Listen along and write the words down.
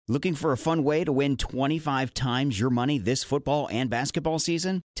Looking for a fun way to win 25 times your money this football and basketball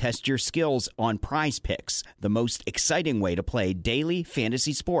season? Test your skills on Prize Picks, the most exciting way to play daily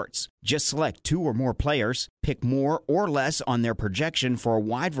fantasy sports. Just select 2 or more players, pick more or less on their projection for a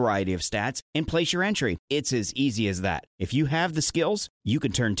wide variety of stats, and place your entry. It's as easy as that. If you have the skills, you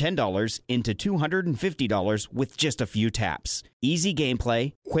can turn $10 into $250 with just a few taps. Easy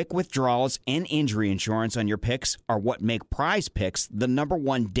gameplay, quick withdrawals, and injury insurance on your picks are what make Prize Picks the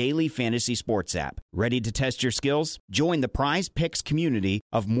 #1 daily fantasy sports app. Ready to test your skills? Join the Prize Picks community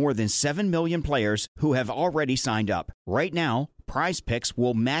of more than 7 million players who have already signed up. Right now, Prize Picks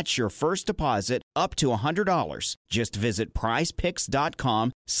will match your first deposit up to $100. Just visit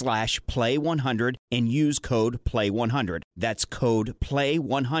prizepicks.com/play100 and use code play100. That's code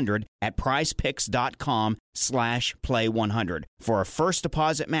play100 at prizepicks.com/play100 for a first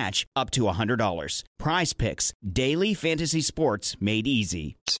deposit match up to $100. Prize Picks, daily fantasy sports made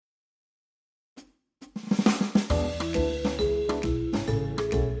easy.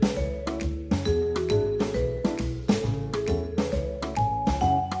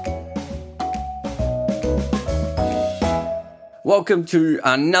 Welcome to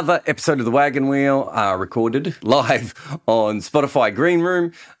another episode of the Wagon Wheel, recorded live on Spotify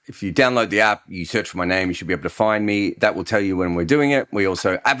Greenroom. If you download the app, you search for my name, you should be able to find me. That will tell you when we're doing it. We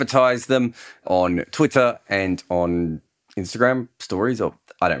also advertise them on Twitter and on Instagram stories. Or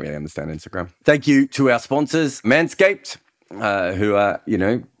I don't really understand Instagram. Thank you to our sponsors, Manscaped, who are,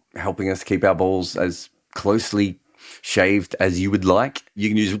 helping us keep our balls as closely shaved as you would like. You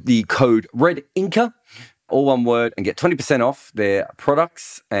can use the code REDINKA, all one word, and get 20% off their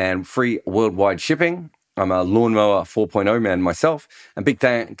products and free worldwide shipping. I'm a Lawnmower 4.0 man myself, and big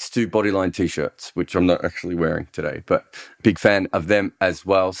thanks to Bodyline t-shirts, which I'm not actually wearing today, but big fan of them as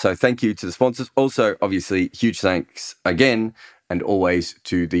well. So thank you to the sponsors. Also, obviously, huge thanks again and always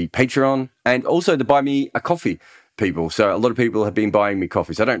to the Patreon and also the Buy Me a Coffee people. So a lot of people have been buying me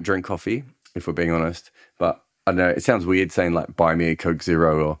coffees. I don't drink coffee, if we're being honest, but I don't know, it sounds weird saying like buy me a Coke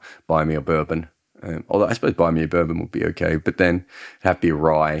Zero or buy me a bourbon. Although I suppose buy me a bourbon would be okay, but then it'd have to be a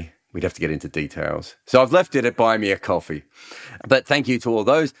rye. We'd have to get into details. So I've left it at buy me a coffee. But thank you to all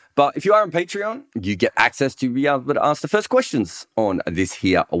those. But if you are on Patreon, you get access to be able to ask the first questions on this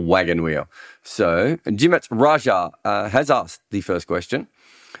here Wagon Wheel. So Jimit Raja has asked the first question.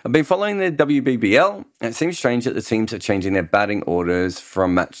 I've been following the WBBL, and it seems strange that the teams are changing their batting orders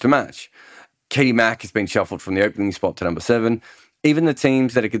from match to match. Katie Mack has been shuffled from the opening spot to number 7. Even the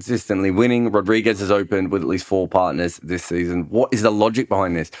teams that are consistently winning, Rodriguez has opened with at least 4 partners this season. What is the logic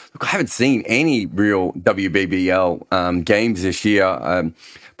behind this? Look, I haven't seen any real WBBL games this year.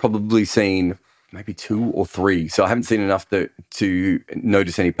 Probably seen maybe 2 or 3, so I haven't seen enough to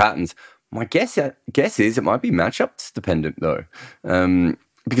notice any patterns. My guess is it might be matchups dependent, though,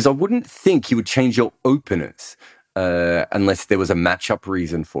 because I wouldn't think you would change your openers unless there was a matchup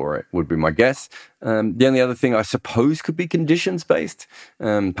reason for it, would be my guess. The only other thing I suppose could be conditions based.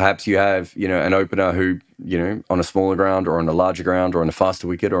 Perhaps you have, an opener who, on a smaller ground or on a larger ground or on a faster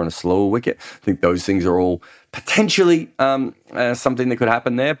wicket or on a slower wicket. I think those things are all potentially something that could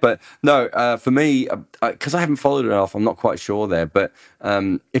happen there. But no, for me, because I haven't followed it off, I'm not quite sure there. But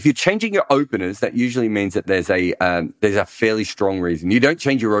if you're changing your openers, that usually means that there's a fairly strong reason. You don't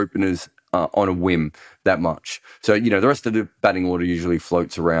change your openers on a whim that much. So, the rest of the batting order usually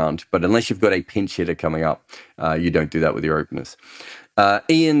floats around, but unless you've got a pinch hitter coming up, you don't do that with your openers.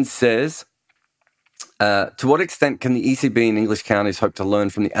 Ian says, to what extent can the ECB and English counties hope to learn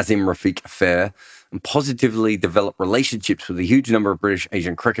from the Azim Rafiq affair and positively develop relationships with a huge number of British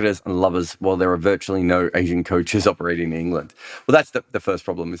Asian cricketers and lovers while there are virtually no Asian coaches operating in England? Well, that's the first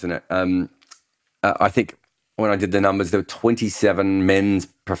problem, isn't it? I think when I did the numbers, there were 27 men's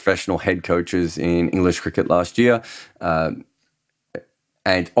professional head coaches in English cricket last year. And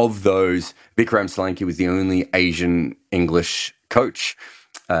of those, Vikram Solanki was the only Asian English coach.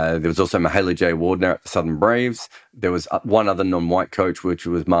 There was also Mahela J. Wardner at the Southern Braves. There was one other non-white coach, which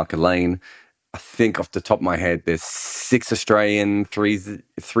was Mark Elaine. I think off the top of my head, there's 6 Australian, 3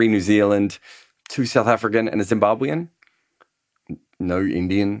 New Zealand, 2 South African, and a Zimbabwean. No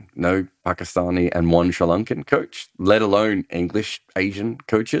Indian, no Pakistani, and 1 Sri Lankan coach, let alone English Asian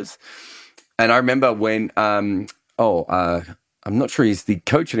coaches. And I remember when, I'm not sure he's the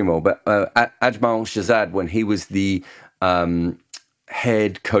coach anymore, but Ajmal Shahzad, when he was the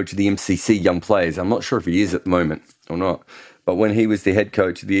head coach of the MCC Young Players, I'm not sure if he is at the moment or not, but when he was the head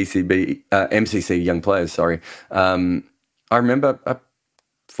coach of the MCC Young Players, I remember a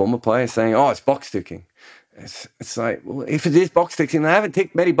former player saying, it's box ticking. It's like, well, if it is box ticking, they haven't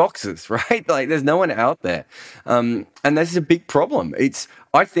ticked many boxes, right? Like, there's no one out there. And this is a big problem.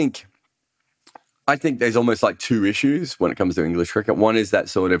 I think there's almost like two issues when it comes to English cricket. One is that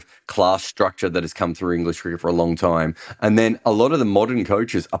sort of class structure that has come through English cricket for a long time. And then a lot of the modern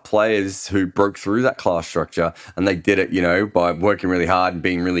coaches are players who broke through that class structure, and they did it, by working really hard and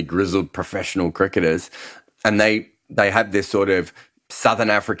being really grizzled professional cricketers. And they have this sort of Southern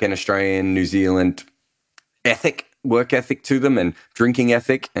African, Australian, New Zealand work ethic to them, and drinking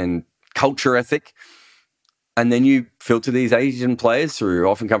ethic and culture ethic. And then you filter these Asian players through, who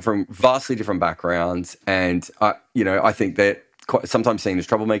often come from vastly different backgrounds. And, I think they're sometimes seen as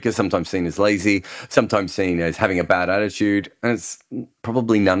troublemakers, sometimes seen as lazy, sometimes seen as having a bad attitude. And it's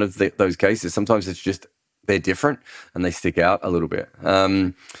probably none of those cases. Sometimes it's just they're different and they stick out a little bit.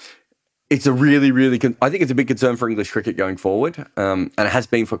 It's a really, really, I think it's a big concern for English cricket going forward, and it has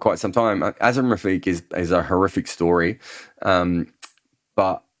been for quite some time. Azam Rafiq is a horrific story,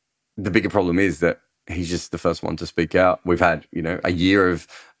 but the bigger problem is that he's just the first one to speak out. We've had, a year of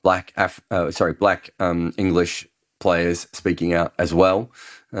black English players speaking out as well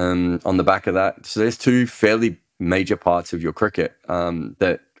on the back of that. So there's two fairly major parts of your cricket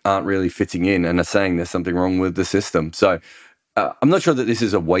that aren't really fitting in and are saying there's something wrong with the system. So I'm not sure that this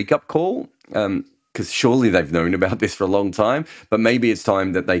is a wake-up call, because surely they've known about this for a long time, but maybe it's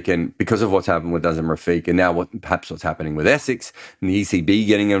time that they can, because of what's happened with Azam Rafiq and now perhaps what's happening with Essex and the ECB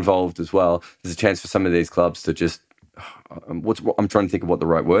getting involved as well, there's a chance for some of these clubs to just, I'm trying to think of what the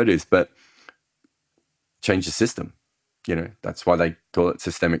right word is, but change the system. That's why they call it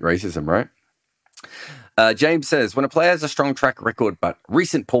systemic racism, right? James says, when a player has a strong track record but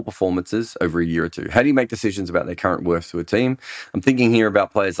recent poor performances over a year or two, how do you make decisions about their current worth to a team? I'm thinking here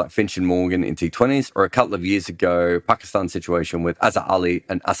about players like Finch and Morgan in T20s, or a couple of years ago, Pakistan situation with Azhar Ali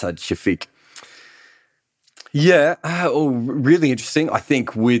and Asad Shafiq. Yeah, really interesting. I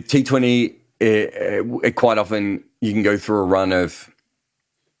think with T20, it quite often you can go through a run of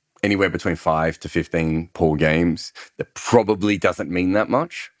anywhere between 5 to 15 poor games. That probably doesn't mean that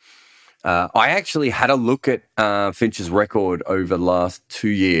much. I actually had a look at Finch's record over the last 2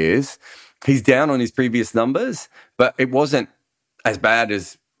 years. He's down on his previous numbers, but it wasn't as bad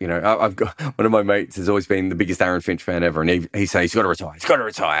as, I've got one of my mates has always been the biggest Aaron Finch fan ever, and he says he's got to retire. He's got to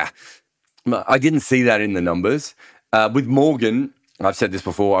retire. I didn't see that in the numbers. With Morgan, I've said this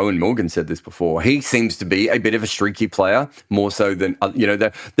before, Owen Morgan said this before, he seems to be a bit of a streaky player, more so than,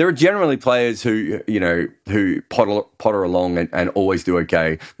 there are generally players who potter along and always do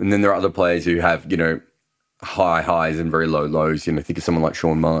okay. And then there are other players who have, high highs and very low lows. Think of someone like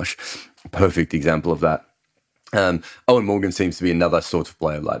Sean Marsh, perfect example of that. Owen Morgan seems to be another sort of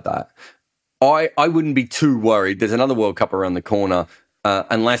player like that. I wouldn't be too worried. There's another World Cup around the corner,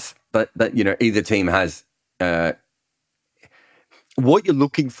 unless either team has, what you're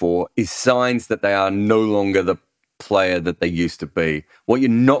looking for is signs that they are no longer the player that they used to be. What you're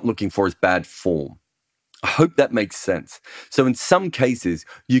not looking for is bad form. I hope that makes sense. So in some cases,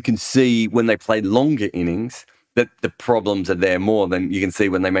 you can see when they play longer innings that the problems are there more than you can see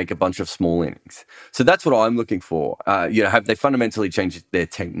when they make a bunch of small innings. So that's what I'm looking for. Have they fundamentally changed their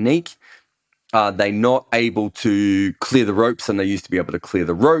technique? Are they not able to clear the ropes and they used to be able to clear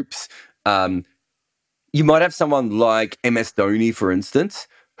the ropes? You might have someone like MS Dhoni, for instance,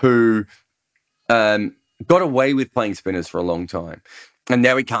 who got away with playing spinners for a long time. And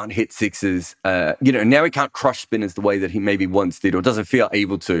now he can't hit sixes. Now he can't crush spinners the way that he maybe once did or doesn't feel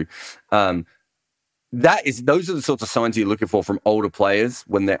able to. Those are the sorts of signs you're looking for from older players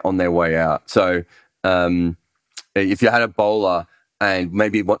when they're on their way out. So if you had a bowler and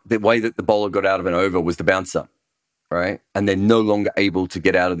maybe the way that the bowler got out of an over was the bouncer, right? And they're no longer able to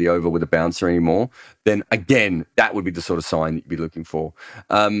get out of the over with a bouncer anymore, then again, that would be the sort of sign that you'd be looking for.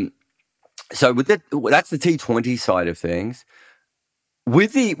 So that's the T20 side of things.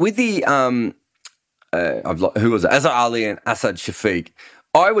 With the who was it? Azhar Ali and Asad Shafiq.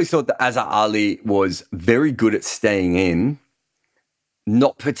 I always thought that Azhar Ali was very good at staying in,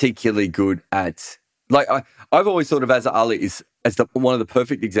 not particularly good at I've always thought of Azhar Ali as one of the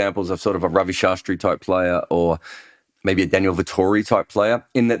perfect examples of sort of a Ravi Shastri type player, or maybe a Daniel Vittori type player,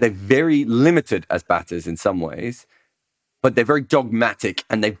 in that they're very limited as batters in some ways, but they're very dogmatic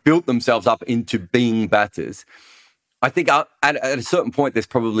and they've built themselves up into being batters. I think at a certain point, there's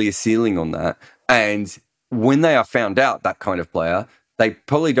probably a ceiling on that. And when they are found out, that kind of player, they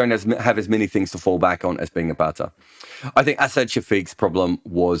probably don't have as many things to fall back on as being a batter. I think Asad Shafiq's problem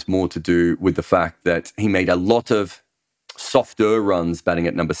was more to do with the fact that he made a lot of softer runs batting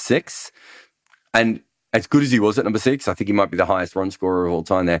at number 6. And as good as he was at number 6, I think he might be the highest run scorer of all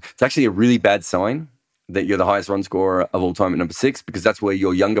time there. It's actually a really bad sign that you're the highest run scorer of all time at number 6, because that's where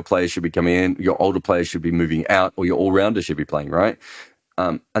your younger players should be coming in, your older players should be moving out, or your all-rounder should be playing, right?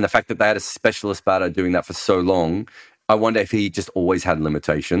 And the fact that they had a specialist batter doing that for so long, I wonder if he just always had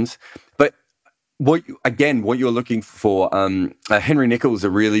limitations. But what you're looking for, Henry Nicholls is a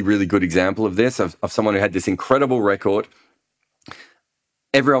really, really good example of this, of someone who had this incredible record.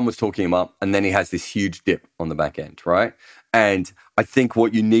 Everyone was talking him up, and then he has this huge dip on the back end, right? And I think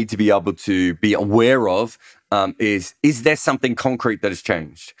what you need to be able to be aware of is there something concrete that has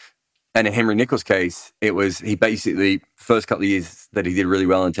changed? And in Henry Nicholls' case, he basically, first couple of years that he did really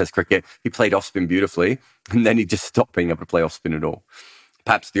well in Test cricket, he played off-spin beautifully, and then he just stopped being able to play off-spin at all.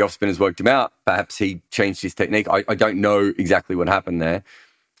 Perhaps the off-spinners worked him out. Perhaps he changed his technique. I don't know exactly what happened there.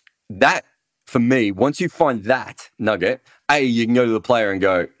 That, for me, once you find that nugget, you can go to the player and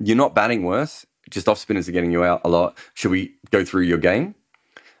go, you're not batting worse, just off-spinners are getting you out a lot. Should we go through your game?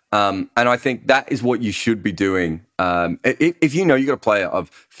 And I think that is what you should be doing. If you know you've got a player of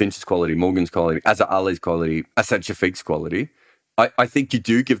Finch's quality, Morgan's quality, Azhar Ali's quality, Asad Shafiq's quality, I think you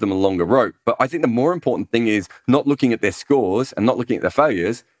do give them a longer rope. But I think the more important thing is not looking at their scores and not looking at their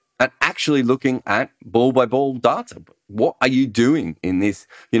failures, and actually looking at ball-by-ball data. What are you doing in this?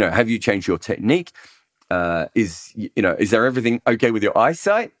 Have you changed your technique? Is there everything okay with your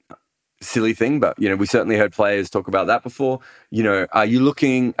eyesight? Silly thing, but we certainly heard players talk about that before. Are you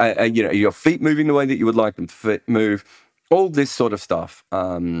looking at your feet moving the way that you would like them to move? All this sort of stuff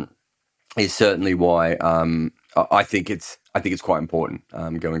is certainly why I think it's quite important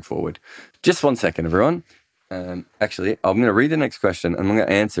going forward. Just 1 second, everyone. Actually, I'm going to read the next question and I'm going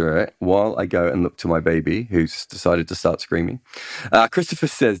to answer it while I go and look to my baby who's decided to start screaming. Christopher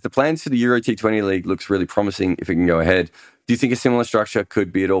says, the plans for the Euro T20 League looks really promising if it can go ahead. Do you think a similar structure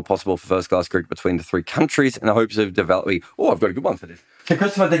could be at all possible for first-class cricket between the 3 countries in the hopes of developing... Oh, I've got a good one for this. So,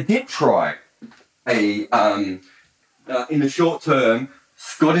 Christopher, they did try in the short term,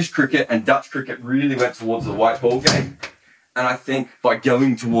 Scottish cricket and Dutch cricket really went towards the white ball game. And I think by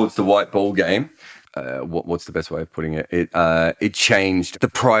going towards the white ball game, what's the best way of putting it? It changed the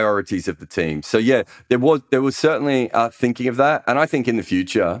priorities of the team. So yeah, there was certainly thinking of that, and I think in the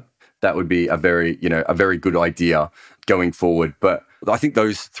future that would be a very good idea going forward. But I think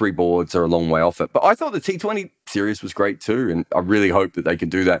those 3 boards are a long way off it. But I thought the T20 series was great too, and I really hope that they can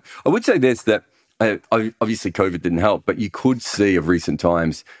do that. I would say this, that obviously COVID didn't help, but you could see of recent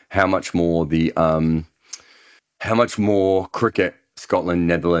times how much more cricket Scotland,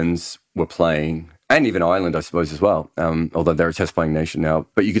 Netherlands were playing, and even Ireland, I suppose, as well, although they're a test-playing nation now.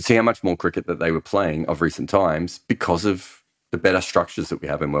 But you could see how much more cricket that they were playing of recent times because of the better structures that we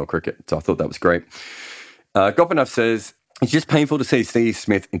have in world cricket. So I thought that was great. Gopinath says, it's just painful to see Steve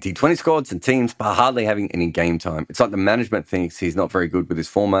Smith in T20 squads and teams, but hardly having any game time. It's like the management thinks he's not very good with his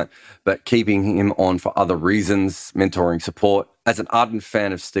format, but keeping him on for other reasons, mentoring, support. As an ardent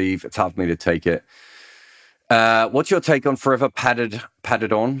fan of Steve, it's hard for me to take it. What's your take on forever padded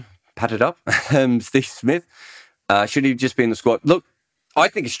up, Steve Smith? Should he just be in the squad? Look, I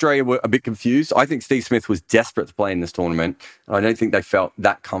think Australia were a bit confused. I think Steve Smith was desperate to play in this tournament. I don't think they felt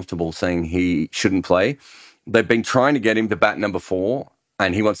that comfortable saying he shouldn't play. They've been trying to get him to bat number 4,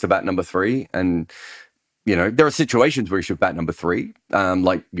 and he wants to bat number 3. And, there are situations where he should bat number 3,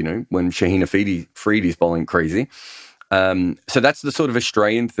 like, when Shaheen Afridi's bowling crazy. So that's the sort of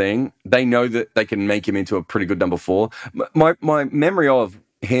Australian thing. They know that they can make him into a pretty good number 4. My memory of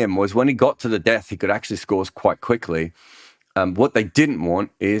him was when he got to the death, he could actually score quite quickly. What they didn't want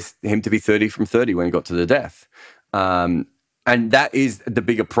is him to be 30 from 30 when he got to the death. And that is the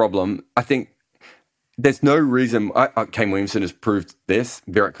bigger problem. I think there's no reason... Kane Williamson has proved this.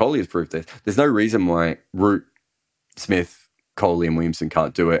 Virat Kohli has proved this. There's no reason why Root, Smith, Kohli and Williamson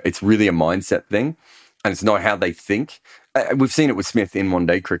can't do it. It's really a mindset thing, and it's not how they think. We've seen it with Smith in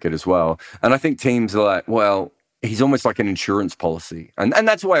one-day cricket as well. And I think teams are like, well, he's almost like an insurance policy. And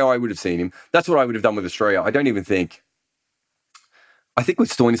that's the way I would have seen him. That's what I would have done with Australia. I think with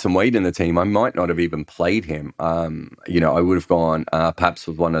Stoinis and Wade in the team, I might not have even played him. I would have gone perhaps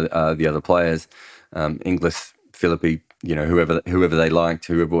with one of the other players, Inglis, Philippi, whoever they liked,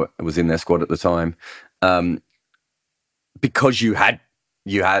 whoever was in their squad at the time, because you had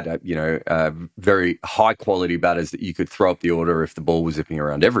very high quality batters that you could throw up the order if the ball was zipping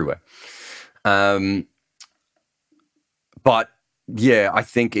around everywhere. But yeah, I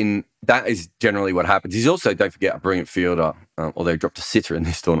think that is generally what happens. He's also, don't forget, a brilliant fielder, although he dropped a sitter in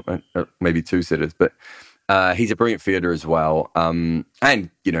this tournament, maybe 2 sitters, but he's a brilliant fielder as well. And,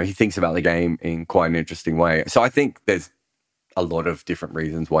 he thinks about the game in quite an interesting way. So I think there's a lot of different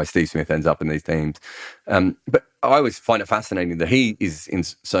reasons why Steve Smith ends up in these teams. But I always find it fascinating that he is in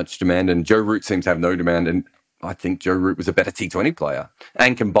such demand, and Joe Root seems to have no demand. And I think Joe Root was a better T20 player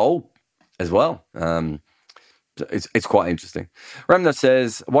and can bowl as well. It's quite interesting. Ramna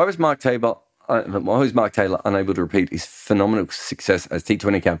says, why was Mark Taylor unable to repeat his phenomenal success as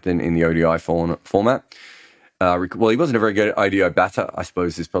T20 captain in the ODI format? Well, he wasn't a very good ODI batter, I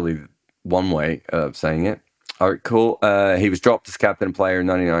suppose is probably one way of saying it. I recall he was dropped as captain player in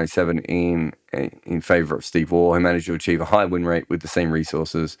 1997 in favour of Steve Waugh, who managed to achieve a high win rate with the same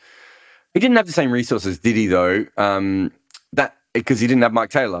resources. He didn't have the same resources, did he, though? That because he didn't have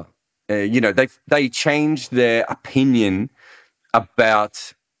Mark Taylor. They changed their opinion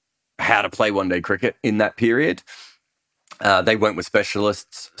about how to play one-day cricket in that period. They went with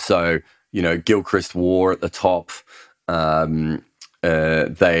specialists, so Gilchrist, Waugh at the top.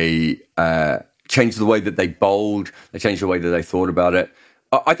 They changed the way that they bowled. They changed the way that they thought about it.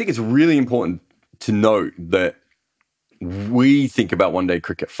 I think it's really important to note that we think about one-day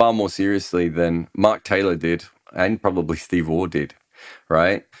cricket far more seriously than Mark Taylor did, and probably Steve Waugh did,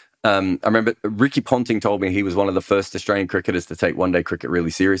 right? I remember Ricky Ponting told me he was one of the first Australian cricketers to take one-day cricket really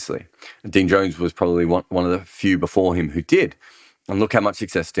seriously. Dean Jones was probably one of the few before him who did. And look how much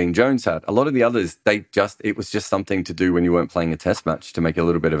success Dean Jones had. A lot of the others, it was just something to do when you weren't playing a test match to make a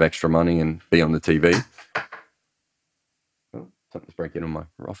little bit of extra money and be on the TV. Oh, something's breaking in my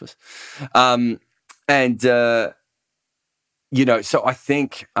office. So I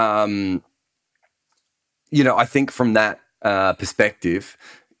think, I think from that perspective,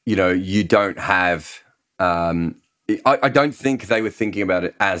 you don't have, I don't think they were thinking about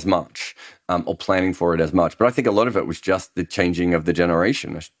it as much or planning for it as much. But I think a lot of it was just the changing of the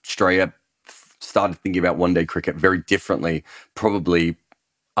generation. Australia started thinking about one-day cricket very differently, probably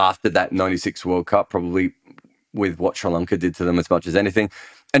after that 96 World Cup, probably with what Sri Lanka did to them as much as anything.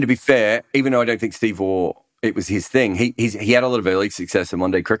 And to be fair, even though I don't think Steve Waugh, it was his thing, he had a lot of early success in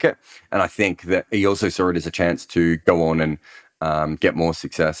one-day cricket. And I think that he also saw it as a chance to go on and get more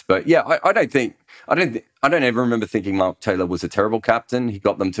success. But yeah, I don't ever remember thinking Mark Taylor was a terrible captain. He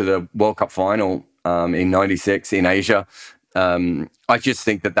got them to the World Cup final in 96 in Asia. I just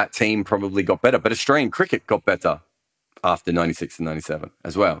think that team probably got better, but Australian cricket got better after 96 and 97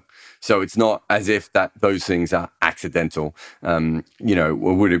 as well. So it's not as if that those things are accidental. It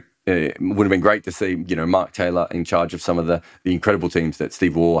would have been great to see, Mark Taylor in charge of some of the incredible teams that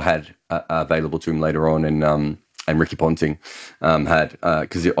Steve Waugh had available to him later on, and Ricky Ponting had,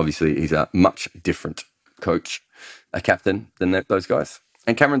 because obviously he's a much different coach, a captain than those guys.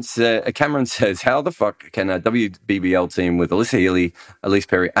 And Cameron says, how the fuck can a WBBL team with Alyssa Healy, Elise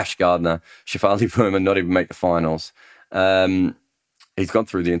Perry, Ash Gardner, Shafali Verma not even make the finals? He's gone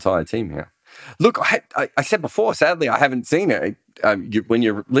through the entire team here. Look, I said before, sadly, I haven't seen it. When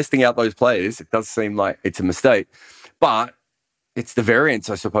you're listing out those players, it does seem like it's a mistake. But it's the variance,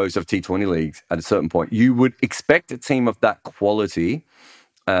 I suppose, of T20 leagues at a certain point. You would expect a team of that quality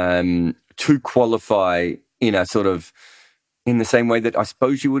to qualify in a sort of, in the same way that I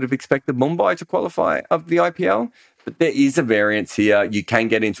suppose you would have expected Mumbai to qualify of the IPL. But there is a variance here. You can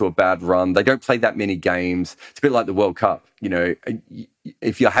get into a bad run. They don't play that many games. It's a bit like the World Cup.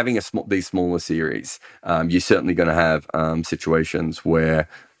 If you're having these smaller series, you're certainly going to have situations where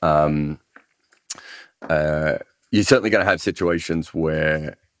the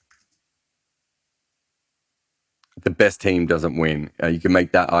best team doesn't win. You can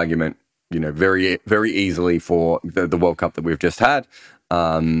make that argument, very, very easily for the World Cup that we've just had.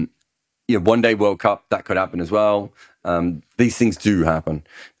 One-day World Cup, that could happen as well. These things do happen.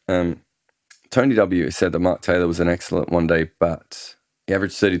 Tony W. said that Mark Taylor was an excellent one-day bat. He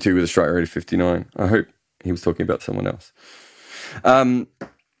averaged 32 with a strike rate of 59. I hope he was talking about someone else.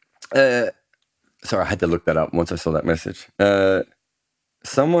 Sorry, I had to look that up once I saw that message.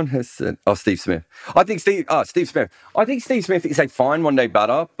 Someone has said, Steve Smith. Steve Smith. I think Steve Smith is a fine one-day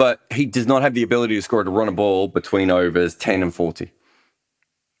batter, but he does not have the ability to score to run a ball between overs 10 and 40.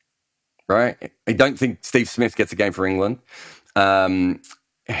 Right? I don't think Steve Smith gets a game for England.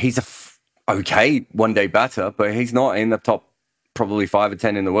 He's okay one-day batter, but he's not in the top probably 5 or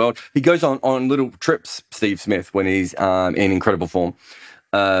 10 in the world. He goes on little trips, Steve Smith, when he's in incredible form,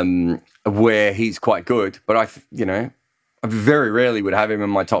 where he's quite good. But I very rarely would have him in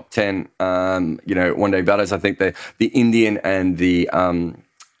my top 10, one-day batters. I think the Indian and the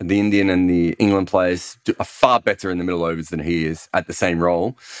England players are far better in the middle overs than he is at the same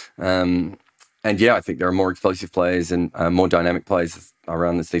role. I think there are more explosive players and more dynamic players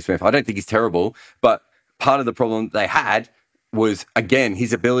around than Steve Smith. I don't think he's terrible, but part of the problem they had was, again,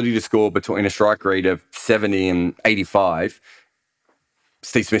 his ability to score between a strike rate of 70 and 85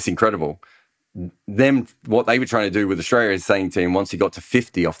 Steve Smith's incredible. What they were trying to do with Australia is saying to him, once he got to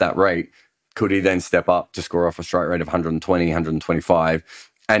 50 off that rate, could he then step up to score off a strike rate of 120, 125?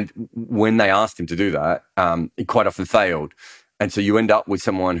 And when they asked him to do that, he quite often failed. And so you end up with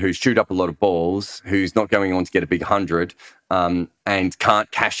someone who's chewed up a lot of balls, who's not going on to get a big 100, and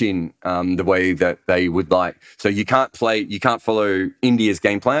can't cash in the way that they would like. So you can't follow India's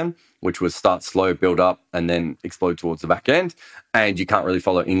game plan, which was start slow, build up, and then explode towards the back end. And you can't really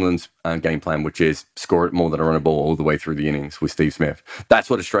follow England's game plan, which is score it more than a run a ball all the way through the innings with Steve Smith. That's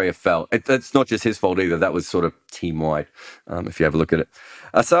what Australia felt. It's not just his fault either. That was sort of team-wide, if you have a look at it.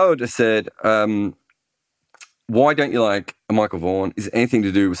 Saud said, why don't you like Michael Vaughan? Is it anything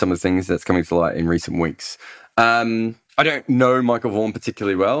to do with some of the things that's coming to light in recent weeks? I don't know Michael Vaughan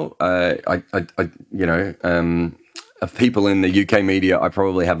particularly well. Of people in the UK media, I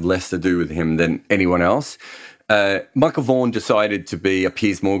probably have less to do with him than anyone else. Michael Vaughan decided to be a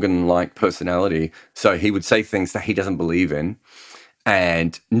Piers Morgan-like personality, so he would say things that he doesn't believe in,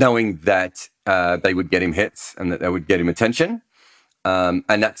 and knowing that they would get him hits and that they would get him attention, and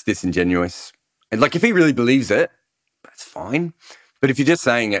that's disingenuous. And like, if he really believes it, that's fine. But if you're just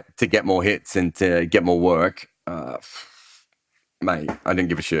saying it to get more hits and to get more work, mate, I didn't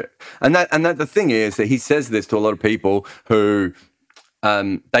give a shit. And that the thing is that he says this to a lot of people who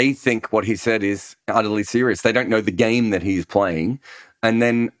they think what he said is utterly serious. They don't know the game that he's playing. And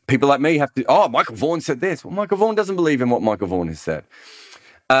then people like me have to, Michael Vaughan said this. Well, Michael Vaughan doesn't believe in what Michael Vaughan has said.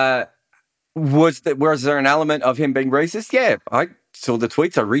 Was there an element of him being racist? Yeah, I saw the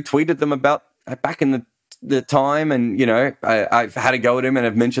tweets. I retweeted them about back in the time, and I've had a go at him and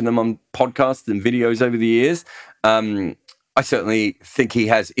I've mentioned them on podcasts and videos over the years. I certainly think he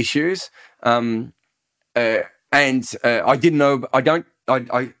has issues, and I didn't know. I don't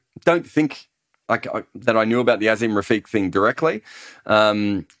think that I knew about the Azim Rafiq thing directly,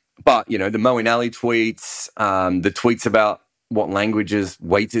 but the Moeen Ali tweets, the tweets about what languages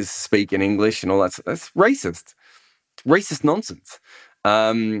waiters speak in English and all that's racist. It's racist nonsense.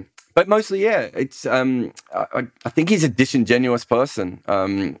 But mostly, yeah, it's. I think he's a disingenuous person,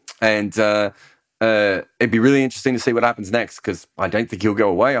 and it'd be really interesting to see what happens next, because I don't think he'll go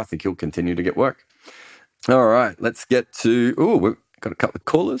away. I think he'll continue to get work. All right, let's get to. We've got a couple of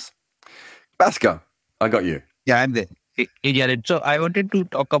callers. Basker, I got you. Yeah, I'm there. Yeah, so I wanted to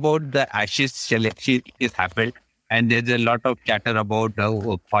talk about the Ashes selection is happened, and there's a lot of chatter about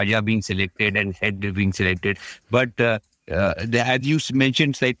Khwaja being selected and Head being selected, but. As you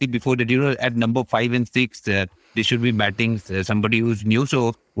mentioned slightly before that, at number 5 and 6, they should be batting somebody who's new.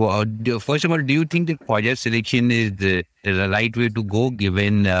 So, first of all, do you think that Khwaja's selection is the right way to go,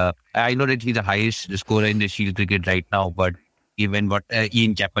 given I know that he's the highest scorer in the Shield cricket right now, but given what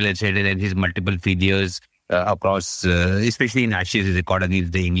Ian Chappell has said and his multiple failures across, especially in Ashes, his record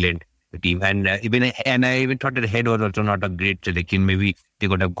against the England team, and I even thought that Head was also not a great selection. Maybe they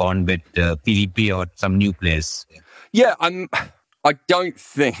could have gone with PDP or some new players. Yeah, I don't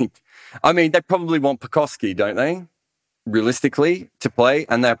think. I mean, they probably want Pekoski, don't they? Realistically, to play,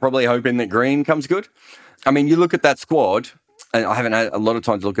 and they're probably hoping that Green comes good. I mean, you look at that squad, and I haven't had a lot of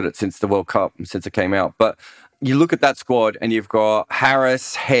time to look at it since the World Cup, since it came out, but you look at that squad, and you've got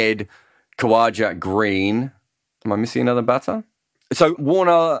Harris, Head, Khawaja, Green. Am I missing another batter? So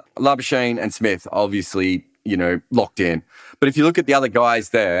Warner, Labuschagne, and Smith, obviously, locked in. But if you look at the other guys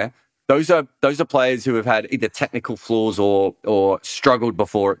there, those are players who have had either technical flaws or struggled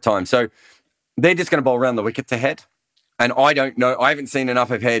before at times. So they're just going to bowl around the wicket to Head. And I don't know. I haven't seen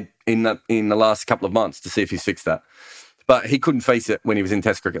enough of Head in the last couple of months to see if he's fixed that. But he couldn't face it when he was in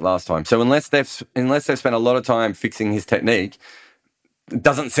Test cricket last time. So unless they've spent a lot of time fixing his technique, it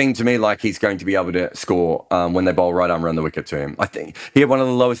doesn't seem to me like he's going to be able to score when they bowl right arm around the wicket to him. I think he had one of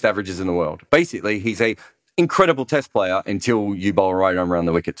the lowest averages in the world. Basically, he's a incredible Test player until you bowl right arm around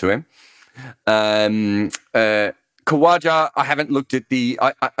the wicket to him. Khawaja, I haven't looked at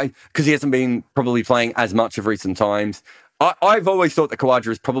because he hasn't been probably playing as much of recent times. I've always thought that Khawaja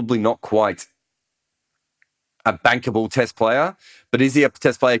is probably not quite a bankable Test player, but is he a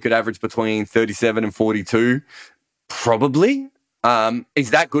Test player who could average between 37 and 42? Probably.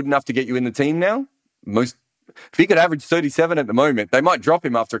 Is that good enough to get you in the team now? If he could average 37 at the moment, they might drop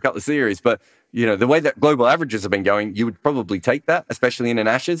him after a couple of series, but the way that global averages have been going, you would probably take that, especially in an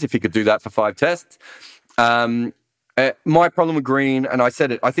Ashes, if he could do that for 5 tests. My problem with Green, and I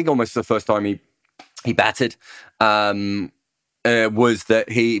said it, I think almost the first time he batted, was that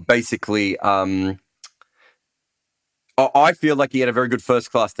he basically, I feel like he had a very good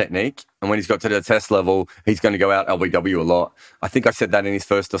first-class technique, and when he's got to the Test level, he's going to go out LBW a lot. I think I said that in his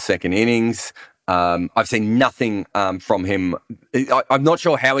first or second innings. I've seen nothing from him. I'm not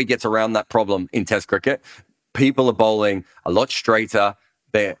sure how he gets around that problem in Test cricket. People are bowling a lot straighter.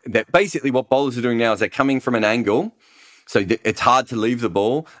 They're basically what bowlers are doing now is they're coming from an angle, so it's hard to leave the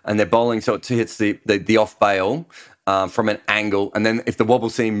ball, and they're bowling so it hits the off bail from an angle, and then if the wobble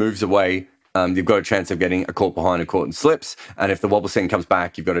seam moves away, you've got a chance of getting a caught behind, a caught and slips, and if the wobble seam comes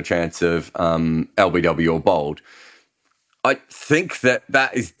back, you've got a chance of LBW or bowled. I think that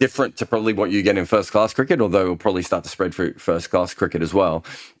is different to probably what you get in first-class cricket, although it'll probably start to spread through first-class cricket as well.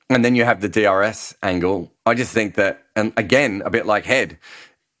 And then you have the DRS angle. I just think that, and again, a bit like Head,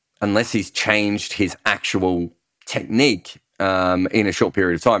 unless he's changed his actual technique in a short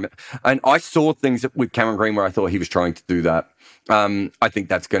period of time. And I saw things with Cameron Green where I thought he was trying to do that. I think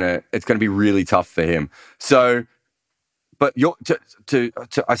it's gonna be really tough for him. So, but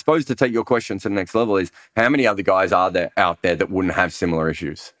I suppose to take your question to the next level is how many other guys are there out there that wouldn't have similar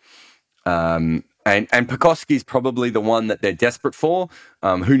issues? And Pekoski's probably the one that they're desperate for.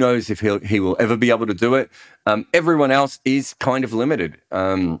 Who knows if he will ever be able to do it? Everyone else is kind of limited.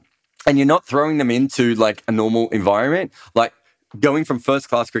 And you're not throwing them into like a normal environment. Like going from first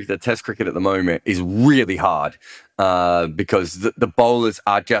class cricket to Test cricket at the moment is really hard because the bowlers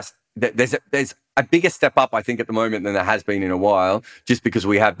are just there's a bigger step up, I think, at the moment than there has been in a while, just because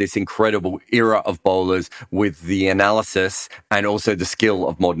we have this incredible era of bowlers with the analysis and also the skill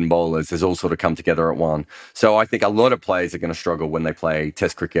of modern bowlers has all sort of come together at one. So I think a lot of players are going to struggle when they play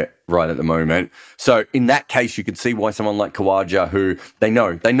Test cricket right at the moment. So in that case, you can see why someone like Khawaja, who they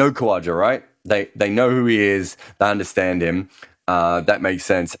know Khawaja, right? They know who he is. They understand him. That makes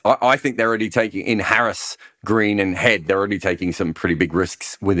sense. I think they're already taking in Harris, Green, and Head. They're already taking some pretty big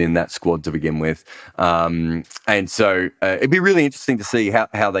risks within that squad to begin with, and so it'd be really interesting to see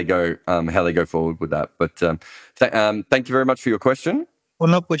how they go forward with that. But thank you very much for your question.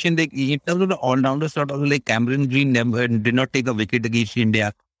 One more question: in terms of the all-rounders, sort of like Cameron Green did not take a wicket against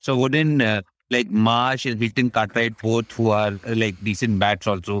India. So wouldn't like Marsh and Hilton Cartwright, both who are like decent bats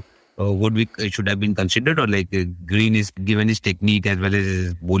also? Should have been considered, or like Green is given his technique as well as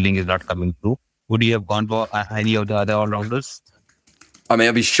his bowling is not coming through? Would you have gone for any of the other all-rounders? I mean,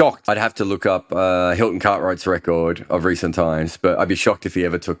 I'd be shocked. I'd have to look up Hilton Cartwright's record of recent times, but I'd be shocked if he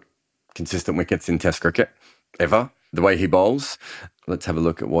ever took consistent wickets in Test cricket, ever, the way he bowls. Let's have a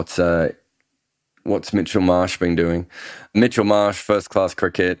look at what's Mitchell Marsh been doing. Mitchell Marsh, first-class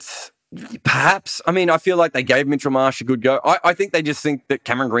cricket. Perhaps. I mean, I feel like they gave Mitchell Marsh a good go. I think they just think that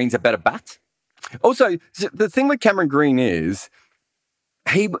Cameron Green's a better bat. Also, the thing with Cameron Green is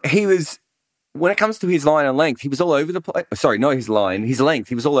he was, when it comes to his line and length, he was all over the place. Sorry, not his line, his length.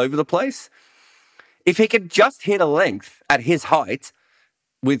 He was all over the place. If he could just hit a length at his height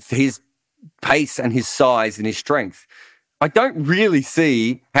with his pace and his size and his strength, I don't really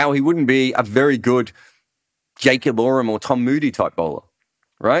see how he wouldn't be a very good Jacob Oram or Tom Moody type bowler.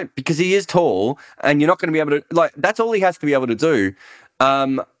 Right? Because he is tall and you're not going to be able to, like, that's all he has to be able to do.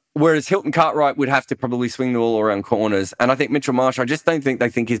 Whereas Hilton Cartwright would have to probably swing the ball around corners. And I think Mitchell Marsh, I just don't think they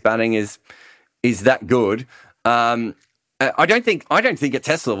think his batting is that good. I don't think at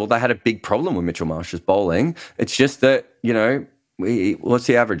Test level they had a big problem with Mitchell Marsh's bowling. It's just that, what's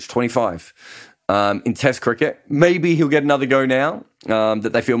the average? 25. In Test cricket, maybe he'll get another go now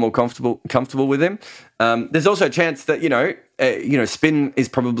that they feel more comfortable with him. There's also a chance that spin is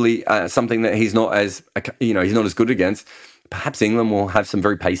probably something that he's not as good against. Perhaps England will have some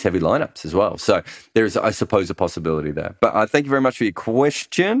very pace-heavy lineups as well. So there's, I suppose, a possibility there. But thank you very much for your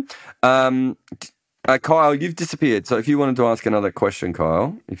question, Kyle. You've disappeared. So if you wanted to ask another question,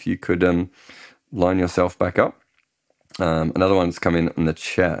 Kyle, if you could line yourself back up. Another one's come in the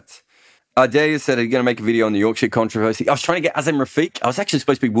chat. Darius said, are you going to make a video on the Yorkshire controversy? I was trying to get Azim Rafiq. I was actually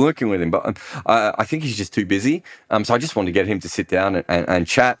supposed to be working with him, but I think he's just too busy. So I just wanted to get him to sit down and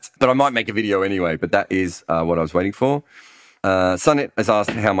chat. But I might make a video anyway, but that is what I was waiting for. Sunit has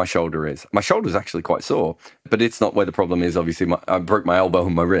asked how my shoulder is. My shoulder is actually quite sore, but it's not where the problem is. Obviously, I broke my elbow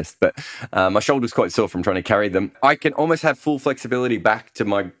and my wrist, but my shoulder's quite sore from trying to carry them. I can almost have full flexibility back to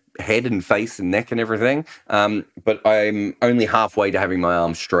my head and face and neck and everything, but I'm only halfway to having my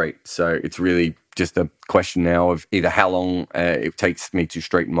arm straight. So it's really just a question now of either how long it takes me to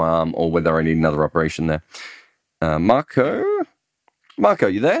straighten my arm or whether I need another operation there. Marco,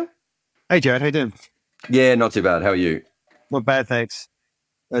 you there? Hey, Jared, how you doing? Yeah, not too bad. How are you? Not bad, thanks.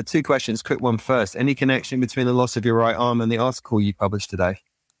 2 questions. Quick one first. Any connection between the loss of your right arm and the article you published today?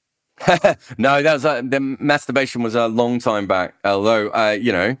 No, that was the masturbation was a long time back. Although,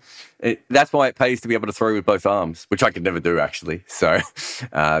 that's why it pays to be able to throw with both arms, which I could never do actually. So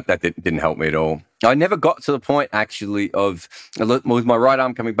that didn't help me at all. I never got to the point actually of with my right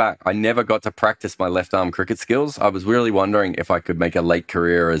arm coming back. I never got to practice my left arm cricket skills. I was really wondering if I could make a late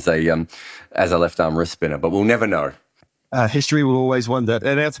career as a left arm wrist spinner, but we'll never know. History will always wonder.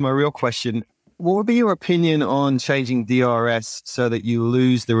 And answer my real question. What would be your opinion on changing DRS so that you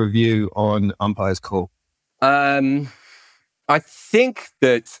lose the review on umpire's call? I think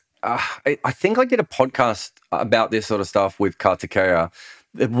that I think I did a podcast about this sort of stuff with Kartikeya.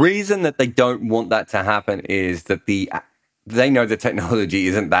 The reason that they don't want that to happen is that they know the technology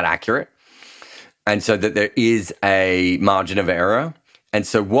isn't that accurate, and so that there is a margin of error. And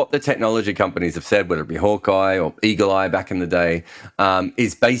so what the technology companies have said, whether it be Hawkeye or Eagle Eye back in the day,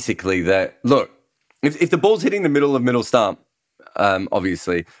 is basically that, look, if the ball's hitting the middle stump,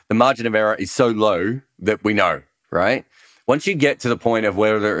 obviously, the margin of error is so low that we know, right? Once you get to the point of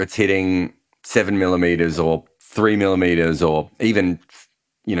whether it's hitting 7 millimeters or 3 millimeters or even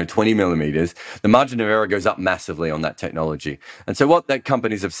 20 millimeters, the margin of error goes up massively on that technology. And so what that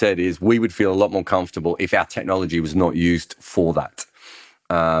companies have said is we would feel a lot more comfortable if our technology was not used for that.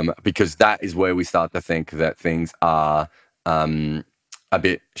 Because that is where we start to think that things are a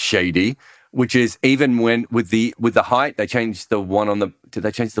bit shady, which is even when with the height, they changed the one on the, did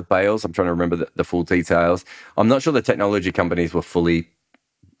they change the bails? I'm trying to remember the full details. I'm not sure the technology companies were fully,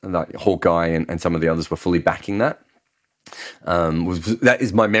 like Hawkeye and some of the others were fully backing that. That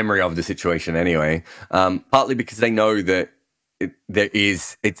is my memory of the situation anyway. Partly because they know that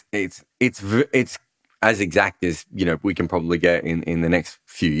it's as exact as we can probably get in the next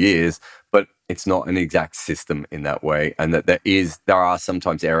few years, but it's not an exact system in that way, and that there are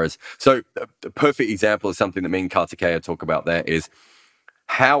sometimes errors. So the perfect example of something that me and Kartikeya talk about there is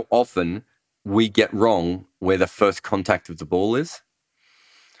how often we get wrong where the first contact of the ball is,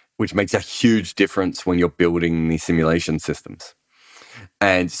 which makes a huge difference when you're building these simulation systems.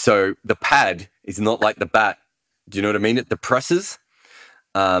 And so the pad is not like the bat. Do you know what I mean? It depresses.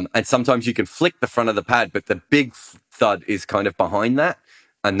 And sometimes you can flick the front of the pad, but the big thud is kind of behind that.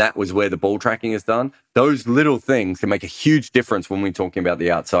 And that was where the ball tracking is done. Those little things can make a huge difference when we're talking about the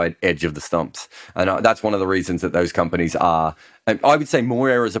outside edge of the stumps. And that's one of the reasons that those companies are, and I would say more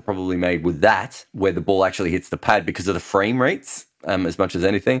errors are probably made with that, where the ball actually hits the pad because of the frame rates, as much as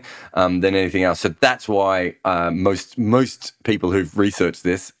anything, than anything else. So that's why most people who've researched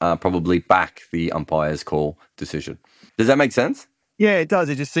this probably back the umpire's call decision. Does that make sense? Yeah, it does.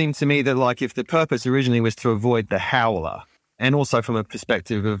 It just seemed to me that like if the purpose originally was to avoid the howler, and also from a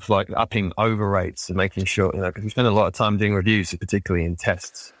perspective of like upping over rates and making sure, because we spend a lot of time doing reviews, particularly in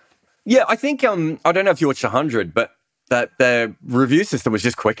tests. Yeah, I think, I don't know if you watched 100, but that the review system was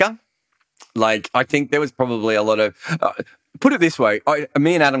just quicker. Like, I think there was probably a lot of, put it this way,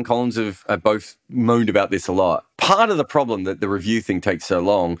 me and Adam Collins have both moaned about this a lot. Part of the problem that the review thing takes so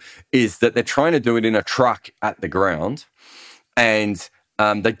long is that they're trying to do it in a truck at the ground, and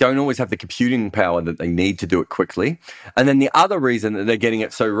they don't always have the computing power that they need to do it quickly. And then the other reason that they're getting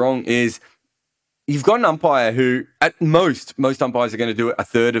it so wrong is you've got an umpire who, at most umpires are going to do it a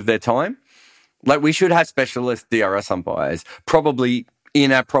third of their time. Like, we should have specialist DRS umpires, probably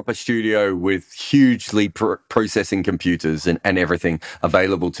in our proper studio with hugely processing computers and everything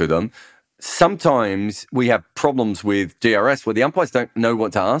available to them. Sometimes we have problems with DRS where the umpires don't know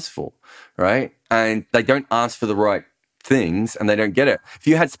what to ask for, right? And they don't ask for the right things and they don't get it. If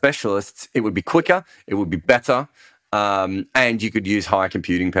you had specialists, it would be quicker, it would be better, and you could use higher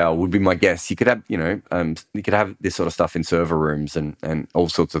computing power, would be my guess. You could have, you could have this sort of stuff in server rooms and all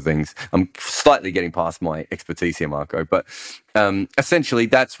sorts of things. I'm slightly getting past my expertise here, Marco, but essentially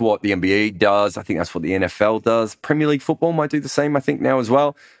that's what the NBA does. I think that's what the NFL does. Premier League football might do the same, I think, now as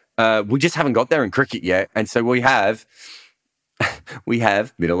well. We just haven't got there in cricket yet. And so we have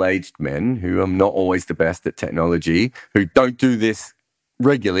middle-aged men who are not always the best at technology, who don't do this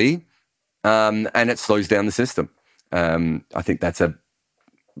regularly, and it slows down the system. I think that's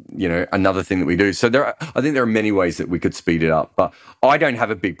another thing that we do. So I think there are many ways that we could speed it up, but I don't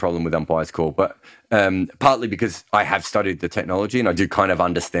have a big problem with umpire's call, but partly because I have studied the technology and I do kind of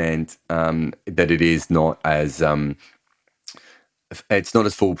understand that it is not as it's not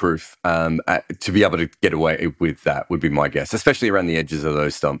as foolproof to be able to get away with that, would be my guess, especially around the edges of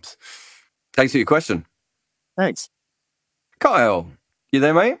those stumps. Thanks for your question. Thanks. Kyle, you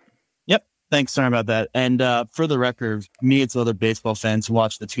there, mate? Yep. Thanks. Sorry about that. And for the record, me and some other baseball fans who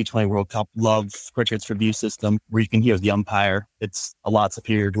watch the T20 World Cup love Pritchard's review system where you can hear the umpire. It's a lot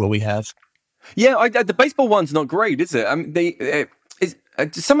superior to what we have. Yeah, the baseball one's not great, is it? I mean,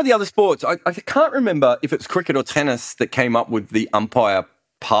 some of the other sports, I can't remember if it's cricket or tennis that came up with the umpire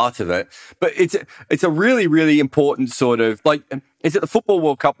part of it, but it's a really, really important sort of, like, is it the Football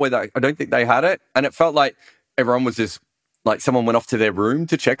World Cup where I don't think they had it, and it felt like everyone was just like someone went off to their room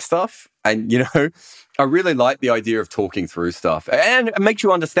to check stuff. And, I really like the idea of talking through stuff, and it makes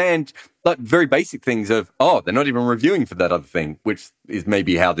you understand like very basic things of, they're not even reviewing for that other thing, which is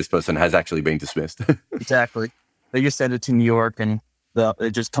maybe how this person has actually been dismissed. Exactly. They just send it to New York, and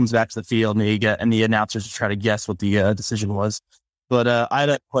it just comes back to the field, and the announcers try to guess what the decision was. But I had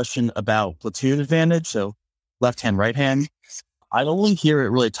a question about platoon advantage, so left hand, right hand. I only hear it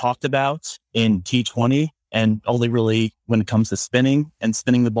really talked about in T20, and only really when it comes to spinning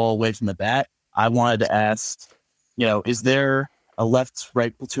the ball away from the bat. I wanted to ask, is there a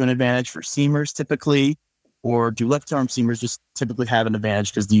left-right platoon advantage for seamers typically, or do left-arm seamers just typically have an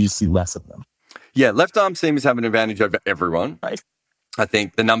advantage because you see less of them? Yeah, left-arm seamers have an advantage over everyone. Right. I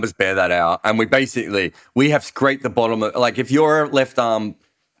think the numbers bear that out. And we have scraped the bottom of, like, if you're a left arm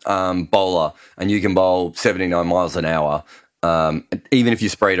bowler and you can bowl 79 miles an hour, even if you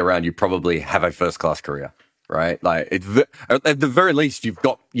spray it around, you probably have a first class career, right? Like, at the very least, you've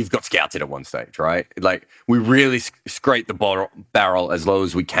got scouted at one stage, right? Like, we really scrape the barrel as low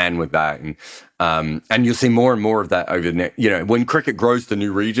as we can with that. And you'll see more and more of that over the next, when cricket grows to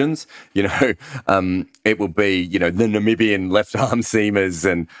new regions, it will be, the Namibian left arm seamers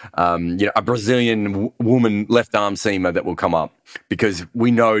and, a Brazilian woman left arm seamer that will come up, because we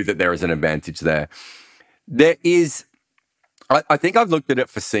know that there is an advantage there. There is, I think I've looked at it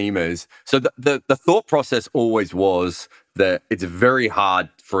for seamers. So the thought process always was that it's very hard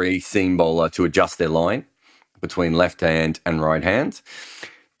for a seam bowler to adjust their line between left hand and right hand.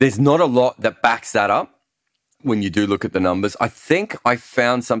 There's not a lot that backs that up when you do look at the numbers. I think I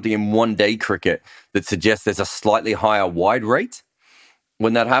found something in one-day cricket that suggests there's a slightly higher wide rate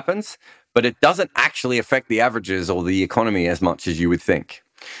when that happens, but it doesn't actually affect the averages or the economy as much as you would think.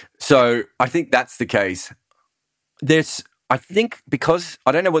 So I think that's the case. I think, because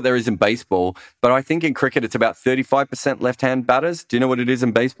I don't know what there is in baseball, but I think in cricket it's about 35% left-hand batters. Do you know what it is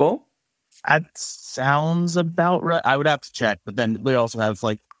in baseball? That sounds about right. I would have to check, but then they also have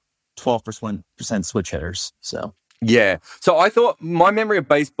like 12% switch hitters. So yeah. So I thought, my memory of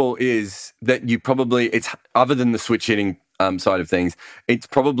baseball is that it's other than the switch hitting side of things, it's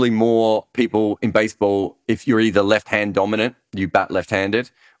probably more people in baseball, if you're either left-hand dominant, you bat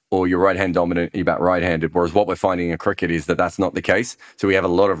left-handed, or you're right-hand dominant, you bat right-handed. Whereas what we're finding in cricket is that that's not the case. So we have a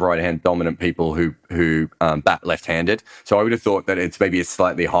lot of right-hand dominant people who bat left-handed. So I would have thought that it's maybe a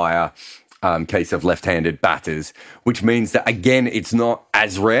slightly higher case of left-handed batters, which means that, again, it's not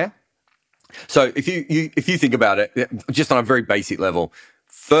as rare. So if you think about it, just on a very basic level,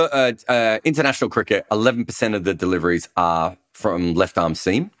 for international cricket, 11% of the deliveries are from left-arm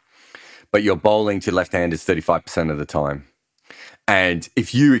seam, but your bowling to left-handers 35% of the time. And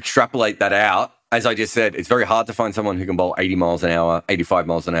if you extrapolate that out, as I just said, it's very hard to find someone who can bowl 80 miles an hour, 85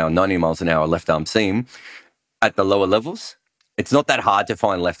 miles an hour, 90 miles an hour left-arm seam at the lower levels. It's not that hard to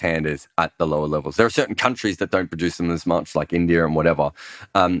find left-handers at the lower levels. There are certain countries that don't produce them as much, like India and whatever.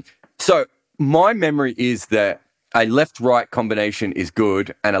 So my memory is that a left-right combination is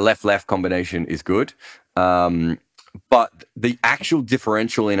good and a left-left combination is good. But the actual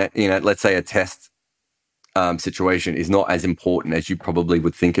differential in a let's say a test situation is not as important as you probably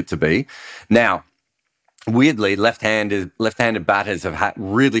would think it to be. Now, weirdly, left-handed batters have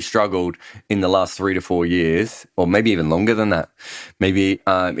really struggled in the last 3 to 4 years, or maybe even longer than that, maybe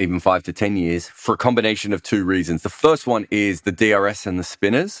even 5 to 10 years, for a combination of two reasons. The first one is the DRS and the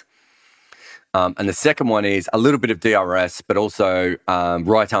spinners. And the second one is a little bit of DRS, but also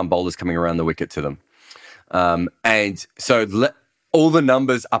right-arm bowlers coming around the wicket to them. And so all the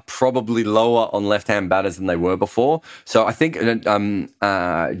numbers are probably lower on left-hand batters than they were before. So I think Jonas,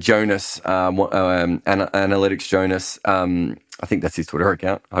 Analytics Jonas, I think that's his Twitter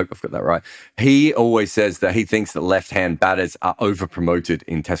account. I hope I've got that right. He always says that he thinks that left-hand batters are over-promoted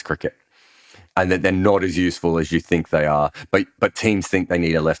in Test cricket, and that they're not as useful as you think they are. But teams think they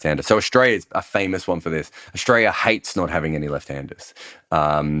need a left-hander. So Australia's a famous one for this. Australia hates not having any left-handers.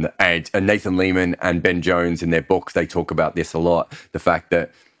 And Nathan Lehman and Ben Jones in their book, they talk about this a lot. The fact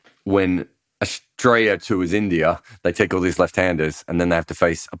that when Australia tours India, they take all these left-handers and then they have to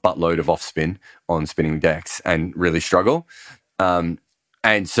face a buttload of off-spin on spinning decks and really struggle. And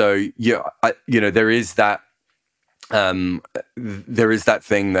so, there is that. There is that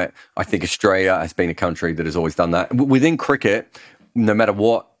thing that I think Australia has been a country that has always done that. Within cricket, no matter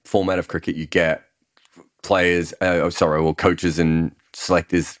what format of cricket you get, players, or coaches and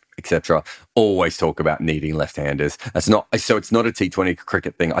selectors etc., always talk about needing left-handers. It's not a T20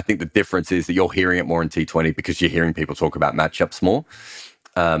 cricket thing. I think the difference is that you're hearing it more in T20 because you're hearing people talk about matchups more.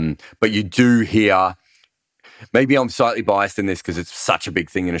 But you do hear, maybe I'm slightly biased in this because it's such a big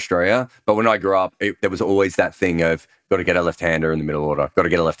thing in Australia, but when I grew up, there was always that thing of got to get a left-hander in the middle order, got to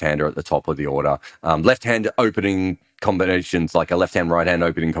get a left-hander at the top of the order. Left-hand opening combinations, like a left-hand, right-hand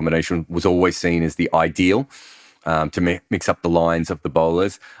opening combination, was always seen as the ideal to mix up the lines of the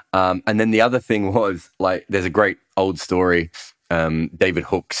bowlers. And then the other thing was, like, there's a great old story. David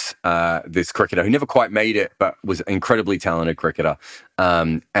Hooks, this cricketer who never quite made it, but was an incredibly talented cricketer.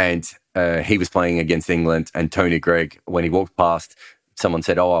 And he was playing against England, and Tony Greig, when he walked past, someone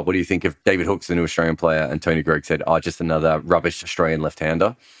said, "Oh, what do you think of David Hooks, the new Australian player?" And Tony Greig said, "Oh, just another rubbish Australian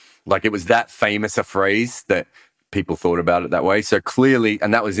left-hander." Like, it was that famous a phrase that people thought about it that way. So clearly,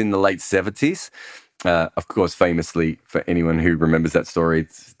 and that was in the late 70s. Of course, famously, for anyone who remembers that story,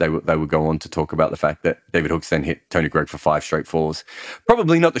 they would go on to talk about the fact that David Hooks then hit Tony Greig for 5 straight fours.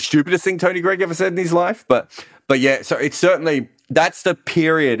 Probably not the stupidest thing Tony Greig ever said in his life, but yeah, so it's certainly, that's the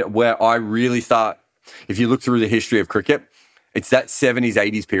period where I really start, if you look through the history of cricket, it's that 70s,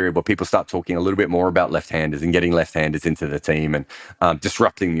 80s period where people start talking a little bit more about left-handers and getting left-handers into the team and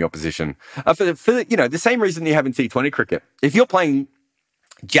disrupting the opposition. For the same reason you have in T20 cricket. If you're playing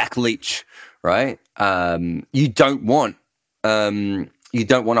Jack Leach, right? You don't want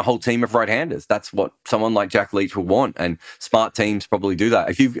a whole team of right-handers. That's what someone like Jack Leach will want, and smart teams probably do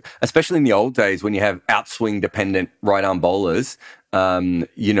that. Especially in the old days when you have outswing dependent right-arm bowlers,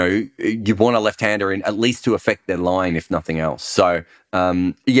 you want a left-hander in at least to affect their line, if nothing else. So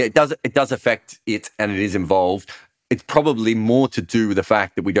it does affect it, and it is involved. It's probably more to do with the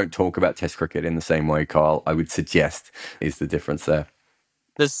fact that we don't talk about Test cricket in the same way, Kyle, I would suggest, is the difference there.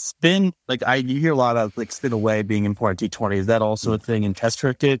 The spin, you hear a lot of spin away being important T20. Is that also a thing in Test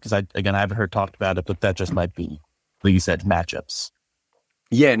cricket? Because I haven't heard talked about it, but that just might be, like you said, matchups.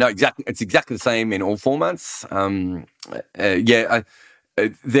 Yeah, no, exactly. It's exactly the same in all formats.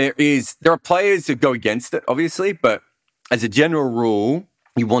 There are players who go against it, obviously, but as a general rule,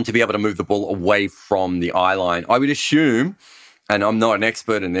 you want to be able to move the ball away from the eye line. I would assume, and I'm not an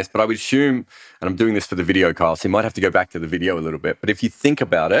expert in this, but I would assume, and I'm doing this for the video, Kyle, so you might have to go back to the video a little bit, but if you think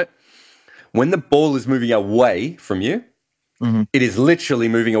about it, when the ball is moving away from you, it is literally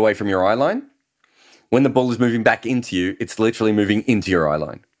moving away from your eye line. When the ball is moving back into you, it's literally moving into your eye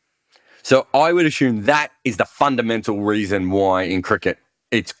line. So I would assume that is the fundamental reason why in cricket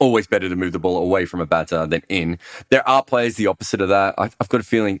it's always better to move the ball away from a batter than in. There are players the opposite of that. I've got a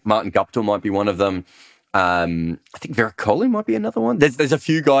feeling Martin Guptill might be one of them. I think Virat Kohli might be another one. There's a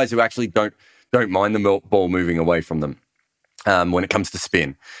few guys who actually don't mind the ball moving away from them when it comes to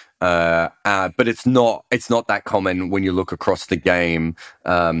spin. But it's not that common when you look across the game.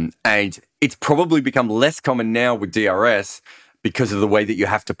 And it's probably become less common now with DRS because of the way that you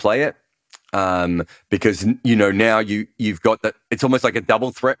have to play it. Because, now you've got that, it's almost like a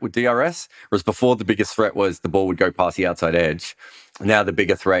double threat with DRS, whereas before the biggest threat was the ball would go past the outside edge. Now the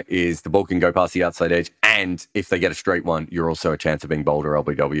bigger threat is the ball can go past the outside edge, and if they get a straight one, you're also a chance of being bowled or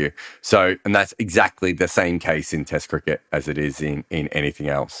LBW. So, and that's exactly the same case in Test cricket as it is in anything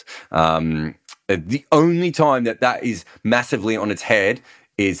else. The only time that is massively on its head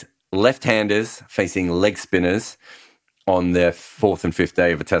is left-handers facing leg spinners on their 4th and 5th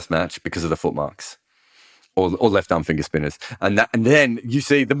day of a Test match because of the footmarks, or left arm finger spinners, and then you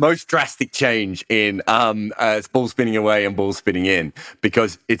see the most drastic change in ball spinning away and ball spinning in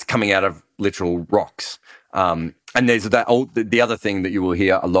because it's coming out of literal rocks. And there's the other thing that you will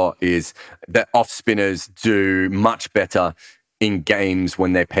hear a lot is that off spinners do much better in games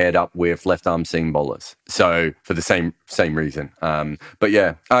when they're paired up with left arm seam bowlers. So for the same reason. But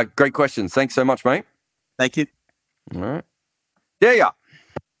yeah, great questions. Thanks so much, mate. Thank you. All right. Yeah.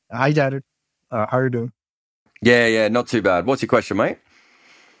 Hi, Jared. How are you doing? Yeah, not too bad. What's your question, mate?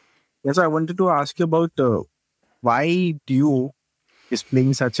 Yes, I wanted to ask you about why Duo is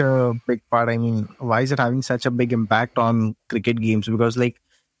playing such a big part. I mean, why is it having such a big impact on cricket games? Because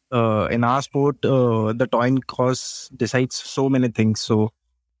in our sport, the coin toss decides so many things. So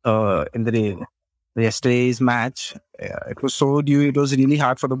in yesterday's match, it was really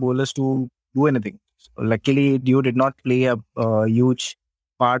hard for the bowlers to do anything. So luckily, Dio did not play a huge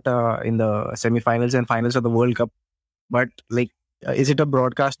part in the semi-finals and finals of the World Cup. But is it a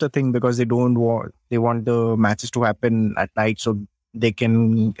broadcaster thing because they want the matches to happen at night so they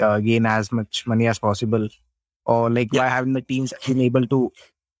can gain as much money as possible? Or why haven't the teams been able to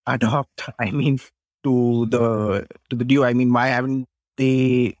adopt? I mean, to the Dio. I mean, why haven't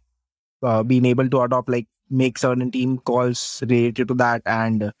they been able to adopt make certain team calls related to that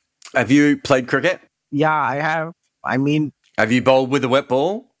and Have you played cricket? Yeah, I have. I mean, Have you bowled with a wet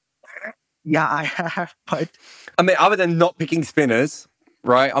ball? yeah, I have. But I mean, other than not picking spinners,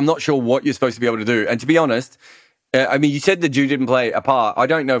 right? I'm not sure what you're supposed to be able to do. And to be honest, I mean, you said the dew didn't play a part. I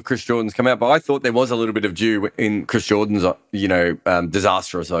don't know if Chris Jordan's come out, but I thought there was a little bit of dew in Chris Jordan's,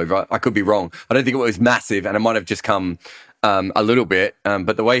 disastrous over. I could be wrong. I don't think it was massive, and it might have just come a little bit.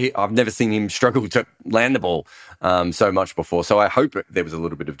 But the way I've never seen him struggle to land the ball so much before. So I hope there was a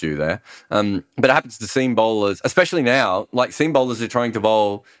little bit of dew there. But it happens to seam bowlers, especially now. Like seam bowlers are trying to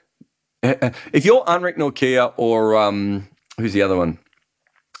bowl. If you're Anrik Nortje or who's the other one?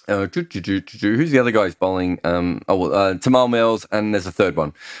 Who's the other guy who's bowling? Tamal Mills, and there's a third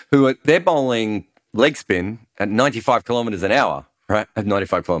one. They're bowling leg spin at 95 kilometers an hour, right? At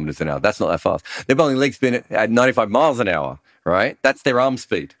 95 kilometers an hour. That's not that fast. They're bowling leg spin at 95 miles an hour, right? That's their arm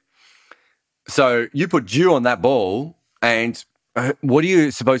speed. So you put dew on that ball, and what are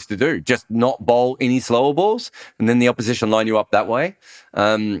you supposed to do? Just not bowl any slower balls, and then the opposition line you up that way?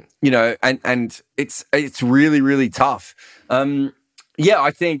 And it's really, really tough. Yeah,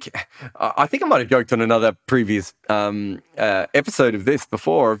 I think I might have joked on another previous episode of this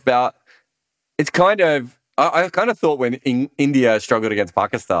before about it's kind of I kind of thought when India struggled against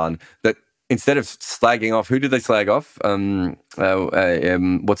Pakistan that instead of slagging off, who did they slag off?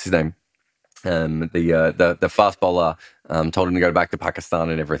 What's his name? The fast bowler told him to go back to Pakistan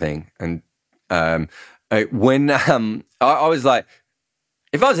and everything. And I was like,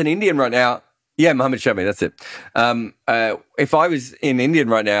 if I was an Indian right now. Yeah, Mohammed Shami, that's it. If I was in Indian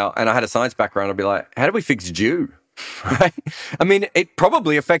right now and I had a science background, I'd be like, how do we fix dew? Right? I mean, it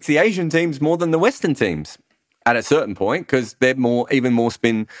probably affects the Asian teams more than the Western teams at a certain point because they're even more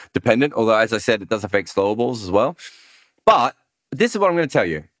spin dependent, although, as I said, it does affect slower balls as well. But this is what I'm going to tell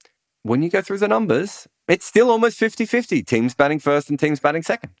you. When you go through the numbers, it's still almost 50-50, teams batting first and teams batting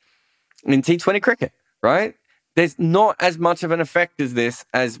second in T20 cricket, right? There's not as much of an effect as this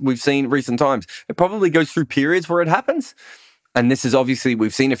as we've seen recent times. It probably goes through periods where it happens. And this is obviously,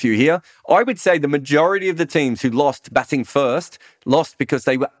 we've seen a few here. I would say the majority of the teams who lost batting first lost because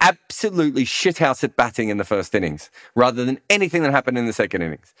they were absolutely shithouse at batting in the first innings rather than anything that happened in the second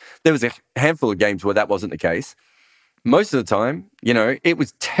innings. There was a handful of games where that wasn't the case. Most of the time, it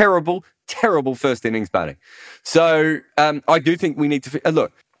was terrible, terrible first innings batting. So I do think we need to...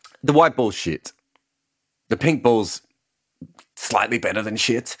 Look, the white ball's shit. The pink ball's slightly better than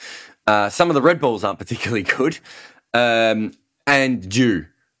shit. Some of the red balls aren't particularly good. And dew.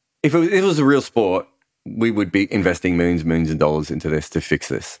 If it was a real sport, we would be investing millions of dollars into this to fix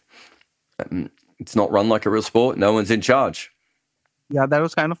this. It's not run like a real sport. No one's in charge. yeah, that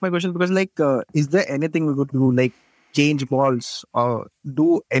was kind of my question because, is there anything we could do, like change balls or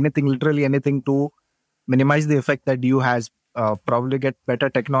do anything, literally anything to minimize the effect that dew has? Probably get better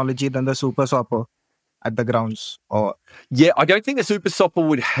technology than the super stopper at the grounds. Or yeah, I don't think the super stopper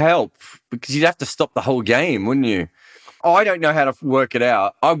would help because you'd have to stop the whole game, wouldn't you? I don't know how to work it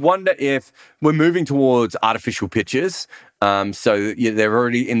out. I wonder if we're moving towards artificial pitches. They're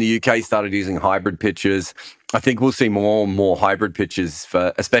already in the UK started using hybrid pitches. I think we'll see more and more hybrid pitches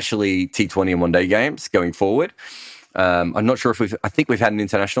for especially T20 and one-day games going forward. I'm not sure if I think we've had an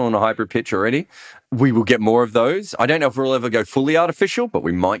international on a hybrid pitch already. We will get more of those. I don't know if we'll ever go fully artificial, but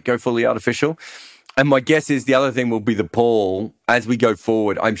we might go fully artificial. And my guess is the other thing will be the ball. As we go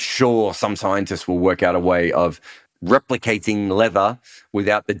forward, I'm sure some scientists will work out a way of replicating leather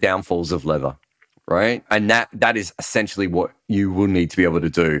without the downfalls of leather, right? And that is essentially what you will need to be able to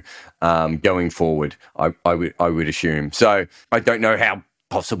do going forward, I would assume. So I don't know how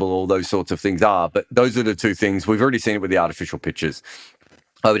possible all those sorts of things are, but those are the two things. We've already seen it with the artificial pitches.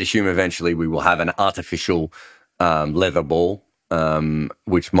 I would assume eventually we will have an artificial leather ball,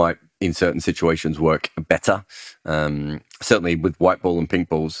 which might in certain situations work better. Certainly with white ball and pink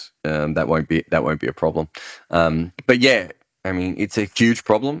balls, that won't be a problem. But yeah, I mean, it's a huge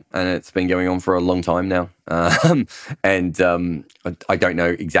problem and it's been going on for a long time now. I don't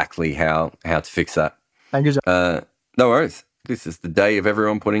know exactly how to fix that. thank you, sir. No worries. This is the day of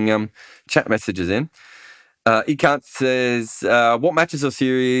everyone putting chat messages in. Ikant says, what matches or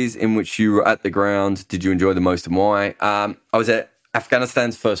series in which you were at the ground did you enjoy the most and why? I was at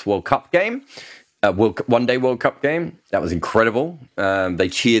Afghanistan's first World Cup game, one-day World Cup game. That was incredible. They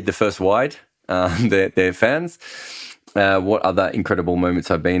cheered the first wide, their fans. What other incredible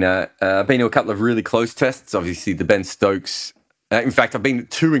moments I've been at? I've been to a couple of really close tests. Obviously, the Ben Stokes. In fact, I've been to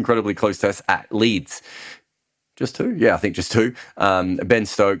two incredibly close tests at Leeds. Just two? Yeah, I think just two. Ben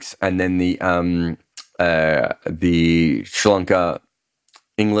Stokes and then the Sri Lanka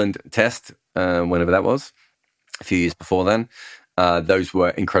England test, whenever that was, a few years before then. Those were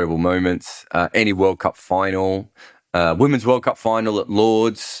incredible moments. Any World Cup final, Women's World Cup final at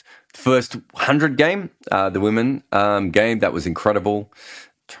Lords, first 100 game, the women game, that was incredible.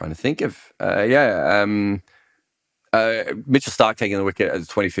 Trying to think of, Mitchell Stark taking the wicket at the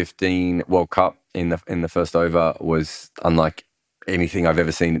 2015 World Cup in the first over was unlike anything I've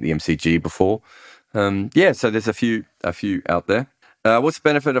ever seen at the MCG before. So there's a few out there. What's the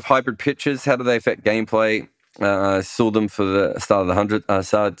benefit of hybrid pitches? How do they affect gameplay? Saw them for the start of the 100.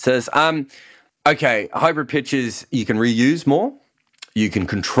 Saad says, hybrid pitches you can reuse more, you can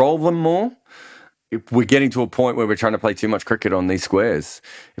control them more. We're getting to a point where we're trying to play too much cricket on these squares.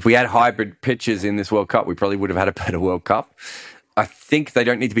 If we had hybrid pitches in this World Cup, we probably would have had a better World Cup. I think they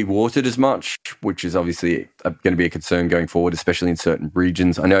don't need to be watered as much, which is obviously going to be a concern going forward, especially in certain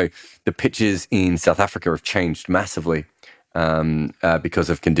regions. I know the pitches in South Africa have changed massively because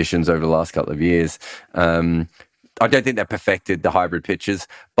of conditions over the last couple of years. I don't think they've perfected the hybrid pitches,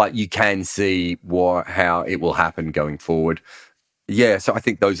 but you can see how it will happen going forward. Yeah, so I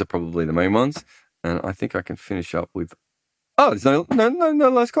think those are probably the main ones. And I think I can finish up with... there's no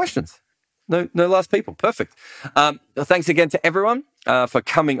last questions. No last people. Perfect. Thanks again to everyone for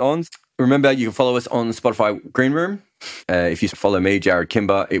coming on. Remember, you can follow us on Spotify Greenroom. If you follow me, Jared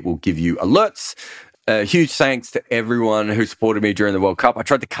Kimber, it will give you alerts. Huge thanks to everyone who supported me during the World Cup. I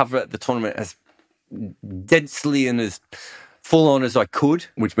tried to cover the tournament as densely and as full on as I could,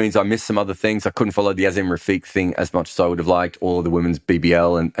 which means I missed some other things. I couldn't follow the Azim Rafiq thing as much as I would have liked, or the women's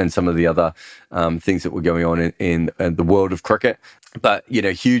BBL and some of the other things that were going on in the world of cricket. But,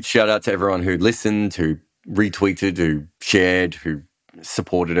 huge shout out to everyone who listened, who retweeted, who shared, who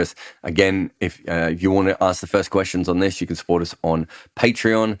supported us. Again, if you want to ask the first questions on this, you can support us on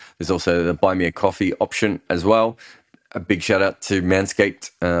Patreon. There's also the Buy Me a Coffee option as well. A big shout out to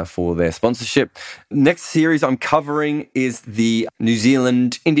Manscaped for their sponsorship. Next series I'm covering is the New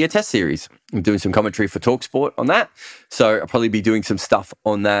Zealand-India Test Series. I'm doing some commentary for TalkSport on that. So I'll probably be doing some stuff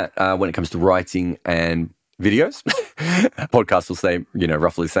on that when it comes to writing and videos. Podcasts will stay,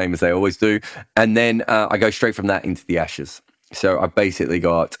 roughly the same as they always do. And then I go straight from that into the Ashes. So I've basically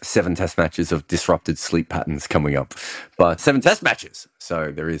got 7 test matches of disrupted sleep patterns coming up. But 7 test matches.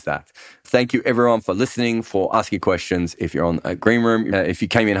 So there is that. Thank you, everyone, for listening, for asking questions. If you're on Greenroom, if you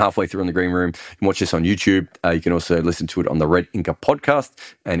came in halfway through on the Greenroom, you can watch this on YouTube. You can also listen to it on the Red Inca podcast.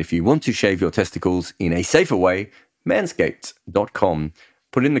 And if you want to shave your testicles in a safer way, manscaped.com.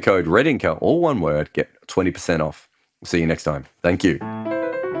 Put in the code Red Inca, all one word, get 20% off. See you next time. Thank you.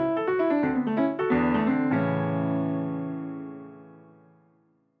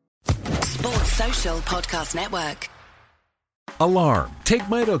 Social Podcast Network. Alarm. Take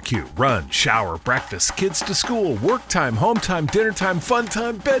MitoQ. Run, shower, breakfast, kids to school, work time, home time, dinner time, fun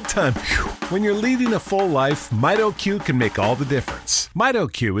time, bedtime. Whew. When you're leading a full life, MitoQ can make all the difference.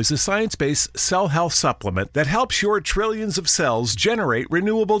 MitoQ is a science-based cell health supplement that helps your trillions of cells generate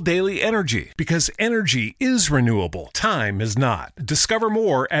renewable daily energy. Because energy is renewable. Time is not. Discover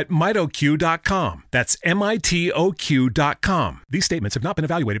more at mitoq.com. That's MITOQ.com. These statements have not been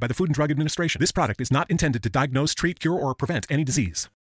evaluated by the Food and Drug Administration. This product is not intended to diagnose, treat, cure, or prevent any disease.